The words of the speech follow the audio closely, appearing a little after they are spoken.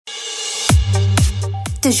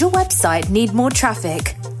Does your website need more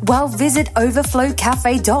traffic? Well, visit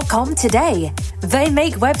overflowcafe.com today. They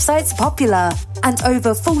make websites popular, and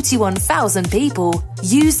over 41,000 people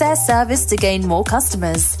use their service to gain more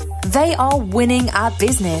customers. They are winning at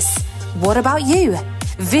business. What about you?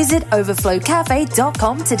 Visit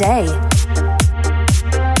overflowcafe.com today.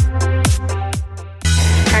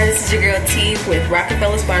 Hi, this is your girl T with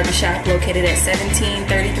Rockefeller's Barbershop, located at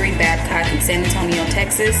 1733 Babcock in San Antonio,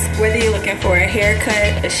 Texas. Whether you're looking for a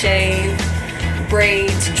haircut, a shave,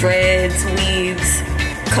 braids, dreads, weaves,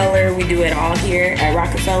 color, we do it all here at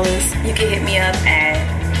Rockefeller's. You can hit me up at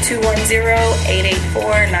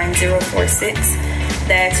 210-884-9046.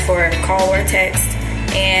 That's for call or text.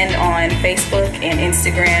 And on Facebook and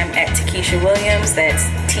Instagram at Takesha Williams. That's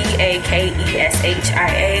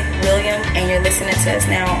TAKESHIA Williams. And you're listening to us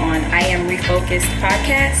now on I Am Refocused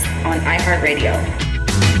podcast on iHeartRadio.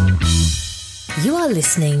 You are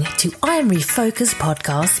listening to I Am Refocused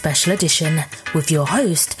podcast special edition with your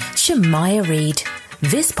host, Shemaya Reed.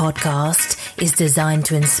 This podcast is designed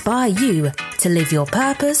to inspire you to live your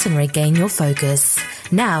purpose and regain your focus.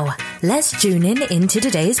 Now, let's tune in into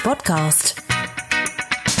today's podcast.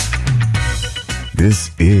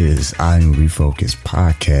 This is I Am Refocused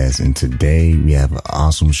podcast, and today we have an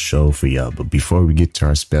awesome show for y'all. But before we get to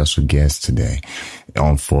our special guest today,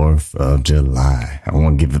 on 4th of July, I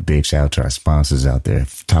want to give a big shout out to our sponsors out there.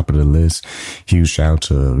 Top of the list, huge shout out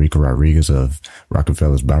to Rico Rodriguez of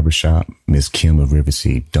Rockefeller's Barbershop, Miss Kim of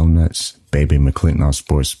Riverseed Donuts, Baby McClinton on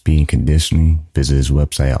Sports Speed and Conditioning. Visit his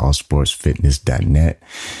website at allsportsfitness.net.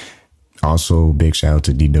 Also, big shout out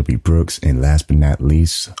to DW Brooks, and last but not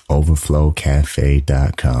least,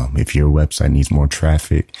 overflowcafe.com. If your website needs more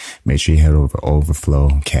traffic, make sure you head over to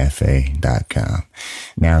overflowcafe.com.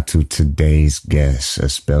 Now to today's guest, a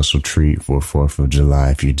special treat for 4th of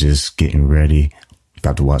July. If you're just getting ready,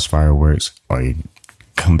 about to watch fireworks, or you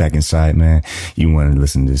come back inside, man, you want to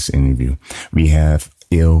listen to this interview. We have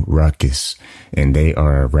ILL RUCKUS, and they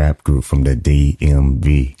are a rap group from the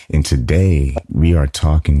DMV. And today we are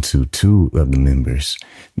talking to two of the members,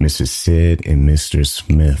 Mr. Sid and Mr.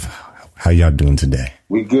 Smiff. How y'all doing today?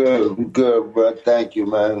 We good, bro. Thank you,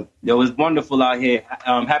 man. Yo, it's wonderful out here.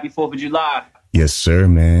 Happy 4th of July. Yes, sir,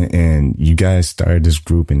 man. And you guys started this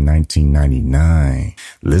group in 1999.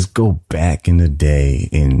 Let's go back in the day,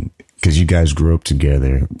 and because you guys grew up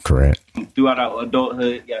together, correct? Throughout our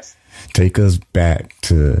adulthood, yes. Take us back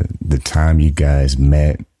to the time you guys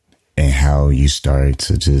met and how you started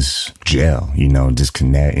to just gel, just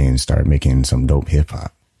connect and start making some dope hip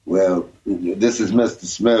hop. Well, this is Mr.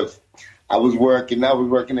 Smith. I was working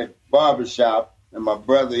at barbershop, and my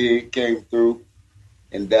brother here came through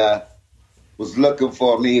and was looking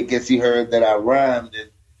for me. I guess he heard that I rhymed, and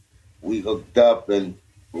we hooked up, and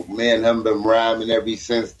me and him been rhyming ever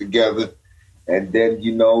since together. And then,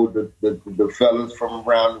 the fellas from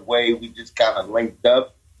around the way, we just kind of linked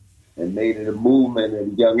up and made it a movement at a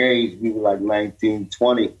young age. We were like 19,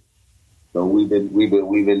 20. So we've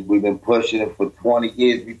been pushing it for 20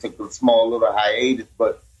 years. We took a small little hiatus,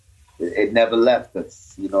 but it never left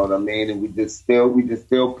us. You know what I mean? And we just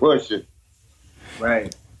still pushing.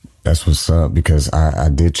 Right. That's what's up, because I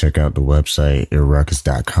did check out the website,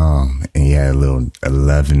 illruckus.com, and you had a little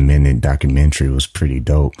 11-minute documentary. It was pretty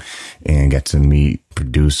dope, and got to meet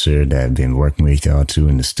producer that had been working with y'all too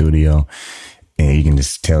in the studio, and you can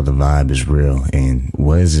just tell the vibe is real. And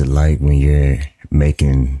what is it like when you're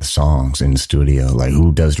making songs in the studio? Like,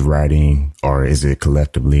 who does the writing, or is it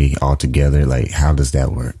collectively all together? Like, how does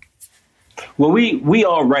that work? Well, we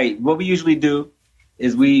all write. What we usually do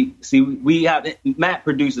is we have Matt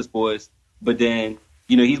produces for us, but then,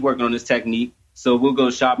 he's working on this technique. So we'll go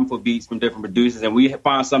shopping for beats from different producers, and we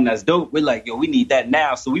find something that's dope. We're like, yo, we need that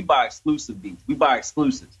now. So we buy exclusive beats. We buy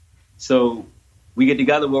exclusives. So we get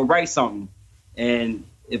together, we'll write something. And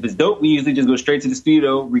if it's dope, we usually just go straight to the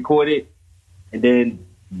studio, record it, and then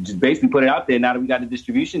just basically put it out there. Now that we got a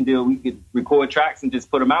distribution deal, we could record tracks and just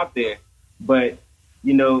put them out there. But,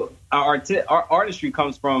 our artistry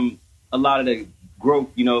comes from a lot of the growth,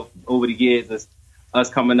 over the years, us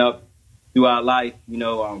coming up throughout life.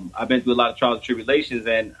 I've been through a lot of trials and tribulations,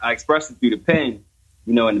 and I express it through the pen,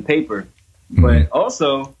 in the paper. Mm-hmm. But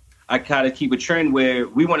also, I kind of keep a trend where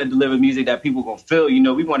we want to deliver music that people gonna feel.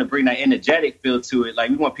 We want to bring that energetic feel to it.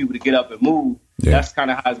 Like, we want people to get up and move. Yeah. That's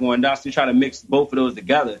kind of how it's going down. So we try to mix both of those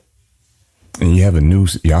together. And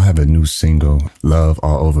y'all have a new single, "Love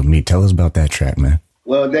All Over Me." Tell us about that track, man.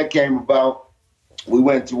 Well, that came about. We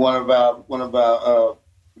went to one of our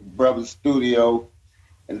brother's studio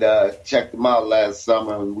and checked him out last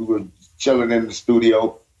summer. And we were chilling in the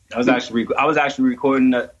studio, I was actually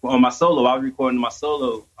recording on my solo. I was recording my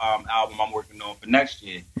solo album I'm working on for next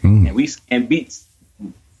year, and we scanned beats.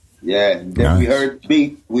 Yeah, and then we heard the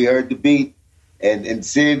beat. We heard the beat, and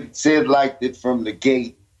Sid liked it from the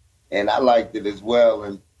gate, and I liked it as well.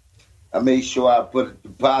 And I made sure I put a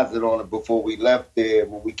deposit on it before we left there.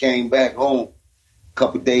 When we came back home, a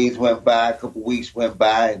couple days went by, a couple weeks went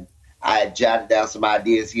by, and I had jotted down some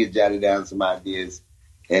ideas. He had jotted down some ideas.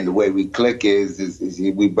 And the way we click is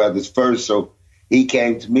we brothers first. So he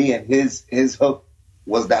came to me, and his hook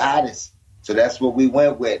was the hottest. So that's what we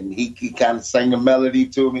went with. And he kind of sang the melody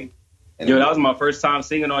to me. And that was my first time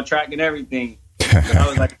singing on track and everything. I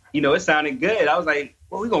was like, it sounded good. I was like,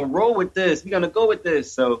 well, we're going to roll with this. We're going to go with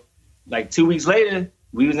this. So like 2 weeks later,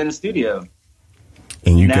 we was in the studio.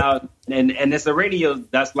 And and it's a radio.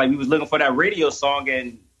 That's like we was looking for that radio song,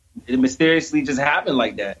 and it mysteriously just happened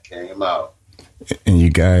like that. Came out. And you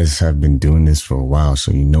guys have been doing this for a while,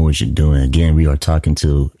 so you know what you're doing. Again, we are talking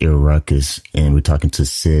to ILL RUCKUS, and we're talking to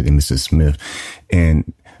Sid and Mr. Smiff.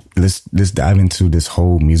 And let's dive into this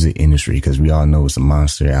whole music industry, because we all know it's a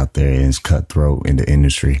monster out there and it's cutthroat in the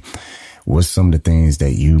industry. What's some of the things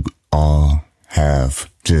that you all have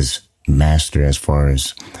just mastered as far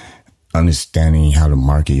as understanding how to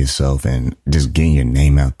market yourself and just getting your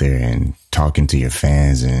name out there and talking to your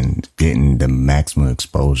fans and getting the maximum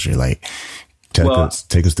exposure? Like, take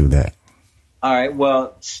us through that. All right.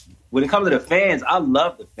 Well, when it comes to the fans, I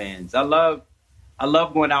love the fans. I love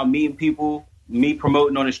going out meeting people, me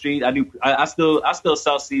promoting on the street. I still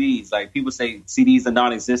sell CDs. Like, people say CDs are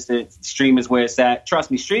non-existent. Stream is where it's at. Trust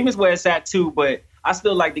me, stream is where it's at too. But I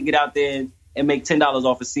still like to get out there and make $10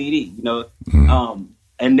 off a CD.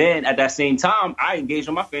 And then at that same time, I engage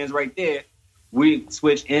with my fans right there. We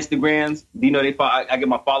switch Instagrams. I get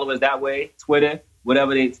my followers that way. Twitter.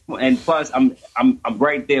 Whatever and plus I'm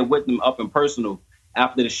right there with them up and personal.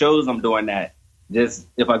 After the shows, I'm doing that. Just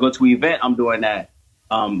if I go to an event, I'm doing that.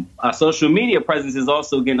 Our social media presence is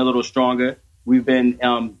also getting a little stronger. We've been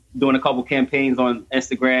doing a couple campaigns on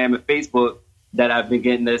Instagram and Facebook that have been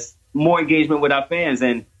getting us more engagement with our fans.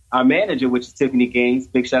 And our manager, which is Tiffany Gaines,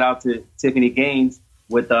 big shout out to Tiffany Gaines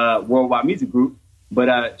with Worldwide Music Group.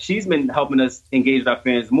 But she's been helping us engage with our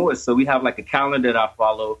fans more. So we have like a calendar that I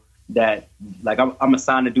follow, that like I'm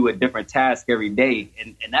assigned to do a different task every day,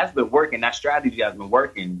 and that's been working. That strategy has been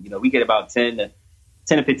working. We get about 10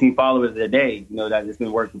 to 15 followers a day. That it's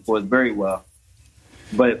been working for us very well.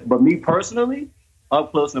 But me personally,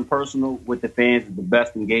 up close and personal with the fans is the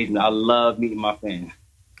best engagement. I love meeting my fans.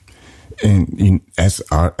 And as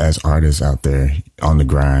artists out there on the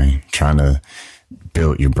grind, trying to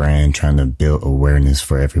build your brand, trying to build awareness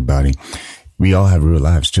for everybody, we all have real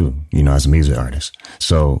lives too, as a music artist.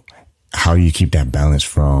 So how do you keep that balance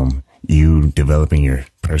from you developing your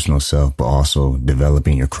personal self, but also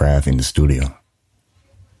developing your craft in the studio?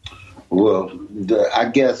 Well, I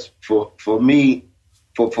guess for me,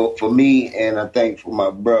 and I think for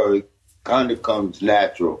my brother, it kind of comes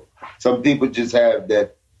natural. Some people just have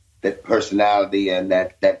that personality and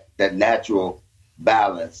that natural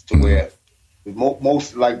balance to where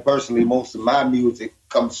most of my music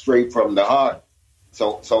comes straight from the heart.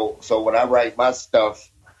 So when I write my stuff,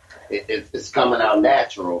 it's coming out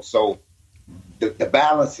natural. So the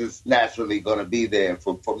balance is naturally going to be there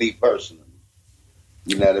for me personally.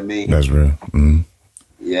 You know what I mean? That's real. Mm-hmm.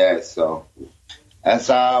 Yeah, so that's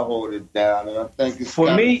how I hold it down. And I think it's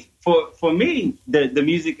for me, the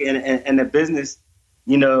music and the business,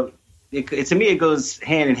 to me, it goes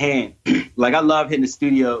hand in hand. Like, I love hitting the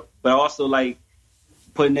studio, but I also like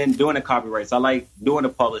doing the copyrights. I like doing the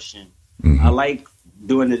publishing. Mm-hmm. I like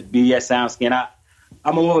doing the BS SoundScan.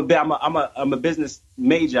 I'm a business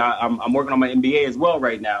major. I'm working on my MBA as well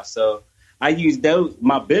right now. So I use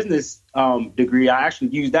my business degree. I actually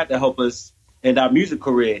use that to help us in our music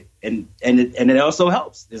career, and it also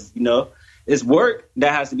helps. It's work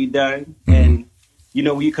that has to be done, mm-hmm. and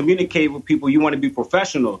when you communicate with people, you want to be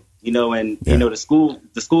professional. The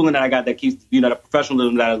schooling that I got that keeps the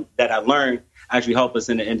professionalism that I learned actually help us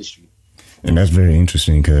in the industry. And that's very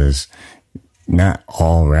interesting, because not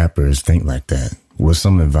all rappers think like that. What's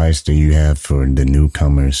some advice do you have for the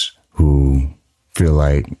newcomers who feel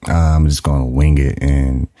like, I'm just going to wing it?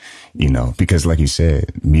 And, because like you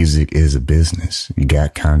said, music is a business. You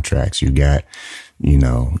got contracts, you got,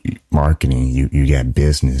 marketing, you got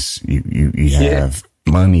business, you have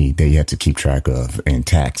money that you have to keep track of, and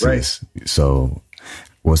taxes. Right. So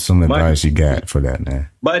what's some advice you got for that, man?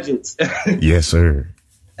 Budgets. Yes, sir.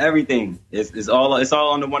 Everything. It's all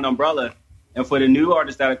under one umbrella. And for the new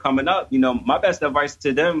artists that are coming up, my best advice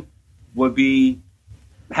to them would be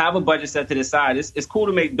have a budget set to the side. It's cool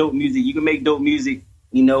to make dope music. You can make dope music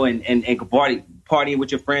you know, and partying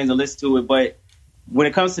with your friends and listen to it. But when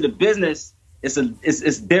it comes to the business,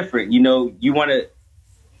 it's different. You know, you want to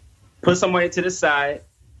put some money to the side,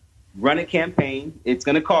 run a campaign. It's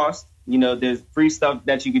going to cost. You know, there's free stuff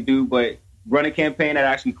that you can do, but run a campaign that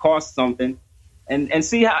actually costs something, and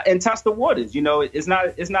see how, and test the waters. You know, it's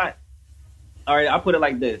not. All right, I'll put it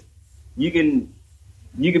like this: you can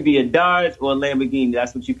be a Dodge or a Lamborghini.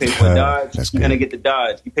 That's what you pay for a Dodge. You're gonna get the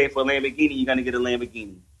Dodge. You pay for a Lamborghini, you're gonna get a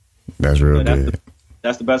Lamborghini. That's real good.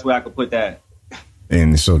 That's the best way I could put that.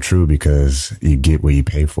 And it's so true, because you get what you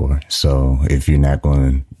pay for. So if you're not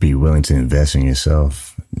going to be willing to invest in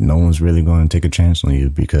yourself, no one's really going to take a chance on you,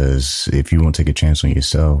 because if you won't take a chance on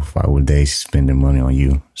yourself, why would they spend their money on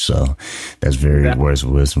you? So that's very words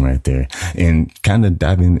of wisdom right there. And kind of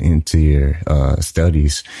diving into your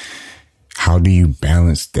studies, how do you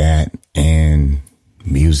balance that and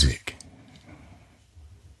music?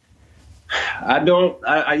 I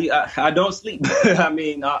don't sleep. I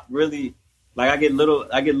mean, not really. Like I get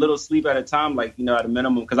little sleep at a time, like, you know, at a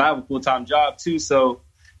minimum, because I have a full-time job too. So,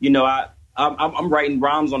 you know, I'm writing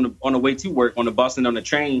rhymes on the way to work, on the bus and on the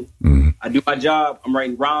train. I do my job. I'm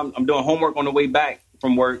writing rhymes. I'm doing homework on the way back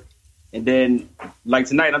from work. And then, like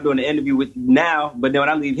tonight, I'm doing an interview with now. But then when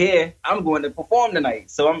I leave here, I'm going to perform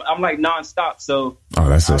tonight. So I'm like nonstop. So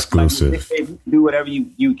that's exclusive. Like, you do whatever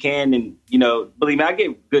you can, and, you know, believe me, I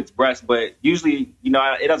get good rest. But usually, you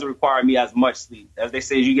know, it doesn't require me as much sleep. As they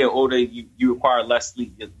say, as you get older, you require less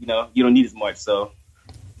sleep. You know, you don't need as much. So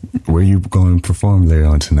where you going to perform later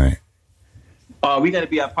on tonight? We're gonna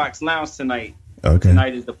be at Parks Lounge tonight. Okay.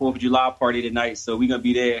 Tonight is the 4th of July party tonight, so we're gonna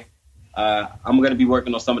be there. I'm going to be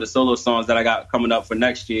working on some of the solo songs that I got coming up for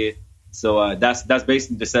next year. So that's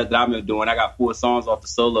basically the set that I've been doing. I got 4 songs off the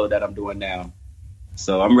solo that I'm doing now.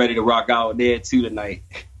 So I'm ready to rock out there too tonight.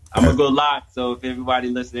 I'm going to go live. So if everybody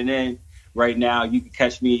listening in right now, you can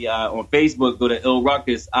catch me on Facebook. Go to ILL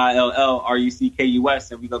RUCKUS,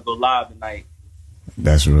 ILLRUCKUS, and we're going to go live tonight.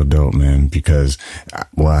 That's real dope, man, because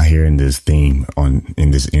what I hear in this theme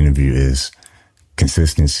in this interview is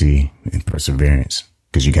consistency and perseverance.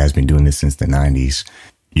 Because you guys been doing this since the 90s.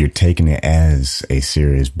 You're taking it as a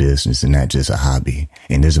serious business and not just a hobby.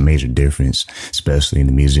 And there's a major difference, especially in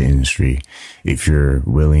the music industry. If you're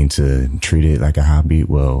willing to treat it like a hobby,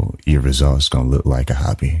 well, your results going to look like a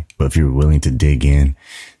hobby. But if you're willing to dig in,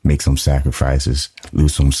 make some sacrifices,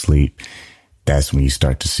 lose some sleep, that's when you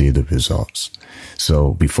start to see the results.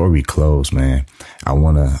 So before we close, man, I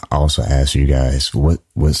want to also ask you guys,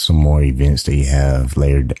 what's some more events that you have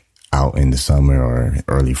layered out in the summer or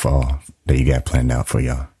early fall that you got planned out for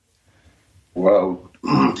y'all? Well,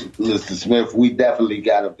 Mr. Smith, we definitely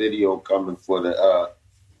got a video coming for the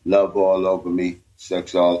Love All Over Me,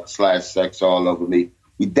 Sex All Over Me.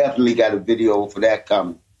 We definitely got a video for that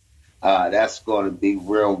coming. That's going to be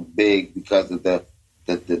real big because of the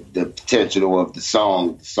potential of the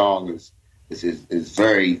song. The song is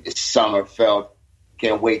very summer felt.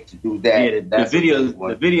 Can't wait to do that. Yeah,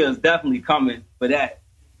 the video is definitely coming for that.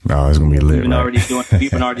 Oh, it's gonna be lit. We've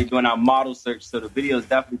been already doing our model search, so the video is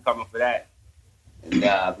definitely coming for that. And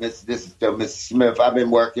this is still Mr. Smith. I've been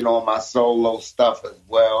working on my solo stuff as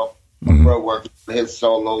well. My bro working on his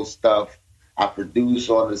solo stuff. I produce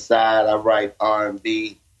on the side. I write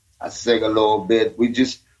R&B. I sing a little bit. We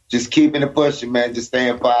just keeping it pushing, man. Just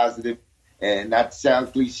staying positive, and not to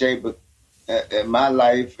sound cliche, but in my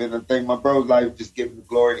life and I think my bro's life, just giving the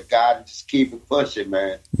glory to God and just keep it pushing,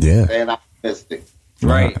 man. Yeah, staying optimistic.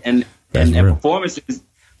 Right, and performances,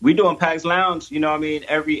 we doing PAX Lounge, you know what I mean,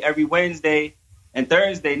 every Wednesday and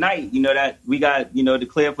Thursday night, you know, that we got, you know,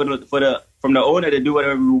 declared from the owner to do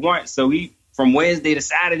whatever we want. So we, from Wednesday to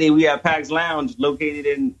Saturday, we have PAX Lounge located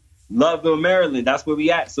in Loveville, Maryland. That's where we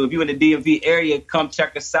at. So if you're in the DMV area, come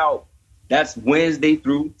check us out. That's Wednesday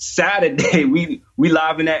through Saturday. We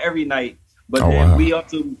live in that every night. But then we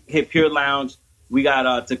also hit Pure Lounge. We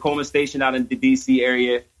got Tacoma Station out in the DC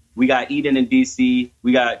area. We got Eden in DC.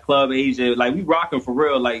 We got Club Asia. Like, we rocking for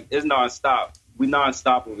real. Like, it's nonstop. We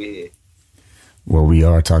nonstop over here. Well, we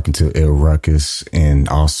are talking to ILL RUCKUS, and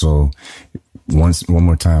also one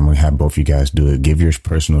more time, we have both you guys do it. Give your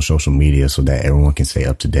personal social media so that everyone can stay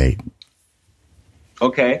up to date.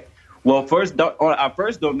 Okay. Well, our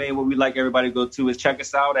first domain, what we'd like everybody to go to is check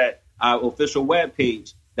us out at our official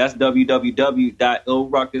webpage. That's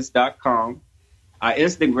www.illruckus.com. Our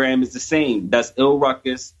Instagram is the same. That's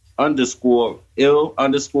illruckus_, ill_ruckus_,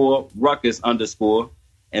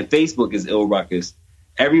 and Facebook is ILL RUCKUS.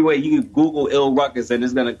 Everywhere you can Google ILL RUCKUS and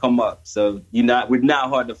it's gonna come up. So we're not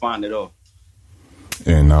hard to find at all.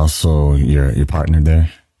 And also your partner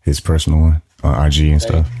there, his personal one on IG and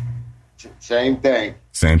stuff. Same thing.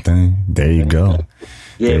 Same thing. There you go.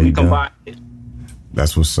 Yeah, we combined it.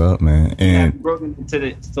 That's what's up, man. And we broken into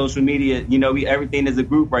the social media. You know, everything is a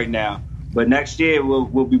group right now. But next year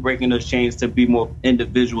we'll be breaking those chains to be more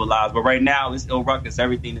individualized. But right now it's Ill Ruckus.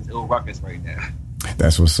 Everything is Ill Ruckus right now.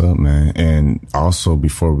 That's what's up, man. And also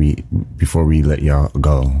before we let y'all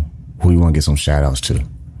go, who you want to get some shout outs to?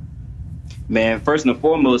 Man, first and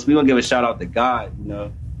foremost, we want to give a shout out to God, you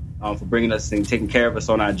know, for bringing us and taking care of us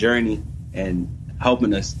on our journey and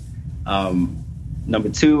helping us. Number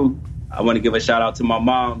two, I want to give a shout out to my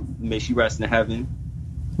mom. May she rest in heaven.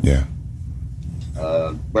 Yeah.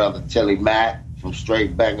 Brother Tilly Mack from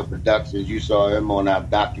Straight Banger Productions. You saw him on our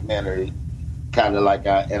documentary, kind of like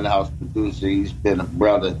our in-house producer. He's been a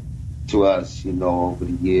brother to us, you know, over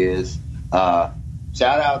the years.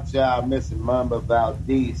 Shout out to our missing Mamba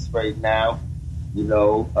Valdeast right now. You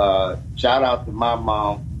know, shout out to my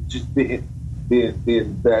mom, just being the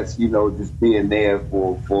best, you know, just being there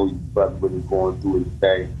for you brother when he's going through his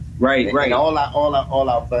day. Right. And all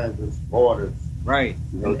our fans and supporters. Right.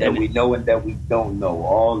 You know, that we know and that we don't know,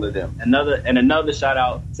 all of them. Another shout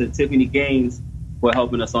out to Tiffany Gaines for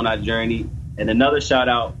helping us on our journey. And another shout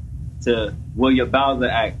out to William Bowser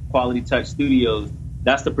at Quality Touch Studios.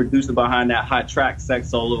 That's the producer behind that hot track,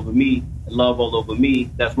 Sex All Over Me, Love All Over Me,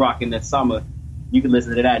 that's rocking this summer. You can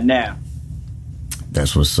listen to that now.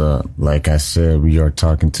 That's what's up. Like I said, we are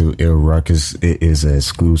talking to Ill Ruckus. It is an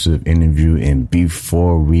exclusive interview. And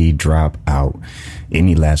before we drop out,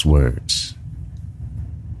 any last words?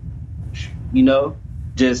 You know,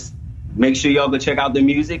 just make sure y'all go check out the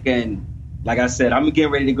music. And like I said, I'm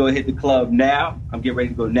getting ready to go hit the club now. I'm getting ready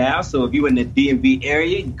to go now. So if you're in the DMV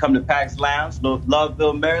area, you come to Pax Lounge,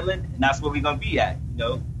 Loveville, Maryland, and that's where we're going to be at. You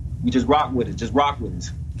know, you just rock with it. Just rock with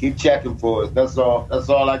us. Keep checking for us. That's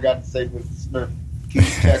all I got to say, Mr. Smith. Keep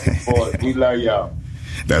checking for it. We love y'all.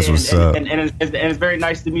 That's what's up. And it's very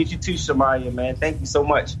nice to meet you too, Shamaya, man. Thank you so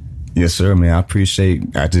much. Yes, sir, man.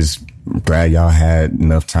 I just glad y'all had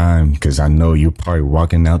enough time, because I know you're probably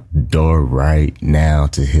walking out the door right now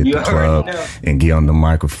to hit the club and get on the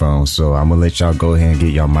microphone. So I'm going to let y'all go ahead and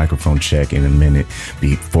get y'all microphone check in a minute.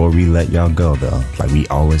 Before we let y'all go, though, like we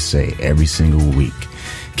always say every single week,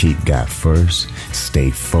 keep God first, stay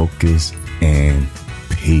focused, and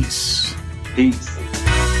peace. Peace.